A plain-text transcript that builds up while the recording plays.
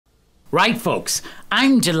Right, folks,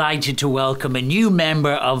 I'm delighted to welcome a new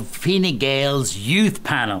member of Fine Gael's youth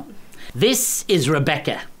panel. This is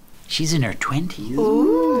Rebecca. She's in her 20s.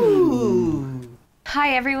 Ooh.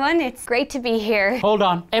 Hi, everyone. It's great to be here. Hold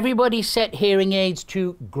on. Everybody set hearing aids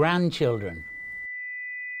to grandchildren.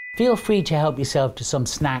 Feel free to help yourself to some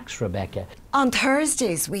snacks, Rebecca. On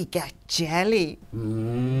Thursdays, we get jelly.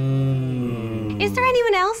 Is there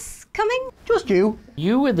anyone else coming? Just you.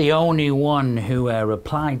 You were the only one who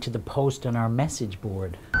replied to the post on our message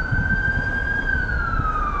board.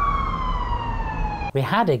 We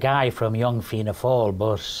had a guy from Young Fianna Fáil,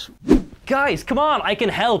 but... Guys, come on, I can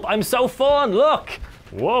help. I'm so fun, look.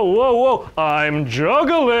 Whoa, whoa, whoa, I'm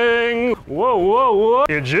juggling. Whoa, whoa, whoa.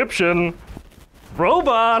 Egyptian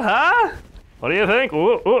robot, huh? What do you think?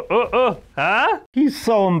 Huh? He's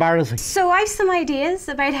so embarrassing. So I have some ideas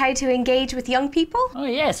about how to engage with young people. Oh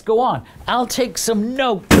yes, go on. I'll take some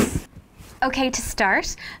notes. Okay, to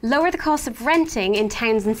start, lower the cost of renting in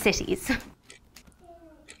towns and cities.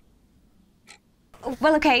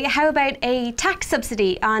 Well, okay, how about a tax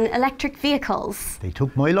subsidy on electric vehicles? They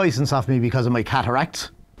took my licence off me because of my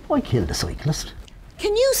cataracts. I killed a cyclist.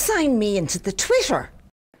 Can you sign me into the Twitter?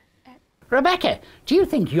 Rebecca, do you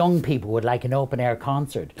think young people would like an open-air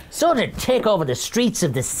concert? Sort of take over the streets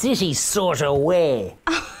of the city sort of way.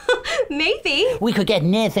 Maybe. We could get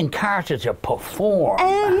Nathan Carter to perform.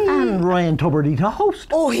 And Ryan Tuberty to host.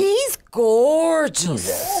 Oh, he's gorgeous. He's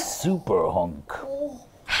a super hunk.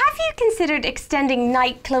 Have you considered extending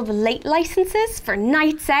nightclub late licenses for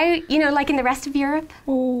nights out, you know, like in the rest of Europe?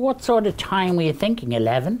 What sort of time were you thinking?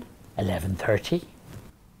 11? 11:30?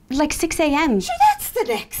 Like 6 a.m. Sure, that's the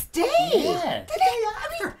next day. Yeah. The day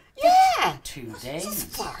after. Yeah. 2 days. This is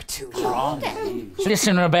far too long.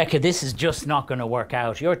 Listen, Rebecca, this is just not going to work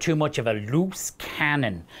out. You're too much of a loose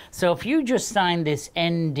cannon. So if you just sign this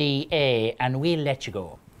NDA and we'll let you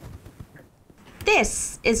go.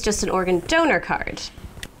 This is just an organ donor card.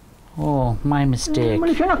 Oh, my mistake. Well,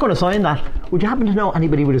 if you're not going to sign that, would you happen to know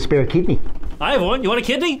anybody with a spare kidney? I have one. You want a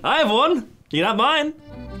kidney? I have one. You can have mine.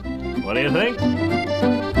 What do you think?